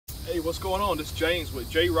what's going on? This is James with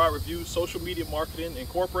JRideReviews, Social Media Marketing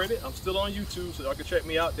Incorporated. I'm still on YouTube, so y'all can check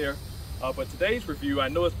me out there. But today's review, I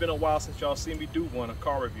know it's been a while since y'all seen me do a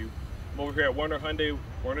car review. I'm over here at Werner Hyundai,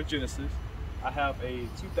 Werner Genesis. I have a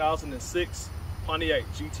 2006 Pontiac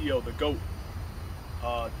GTO, the GOAT.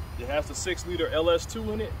 It has the 6-liter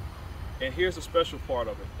LS2 in it, and here's the special part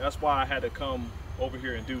of it. That's why I had to come over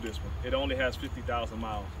here and do this one. It only has 50,000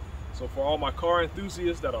 miles. So for all my car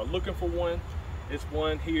enthusiasts that are looking for one, it's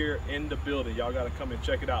one here in the building. Y'all gotta come and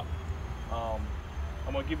check it out.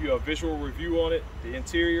 I'm gonna give you a visual review on it, the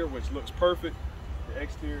interior, which looks perfect, the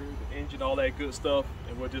exterior, the engine, all that good stuff,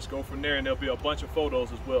 and we'll just go from there, and there'll be a bunch of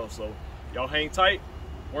photos as well. So y'all hang tight.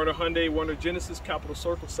 Werner Hyundai, Werner Genesis, Capitol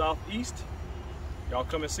Circle Southeast. Y'all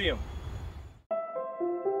come and see them.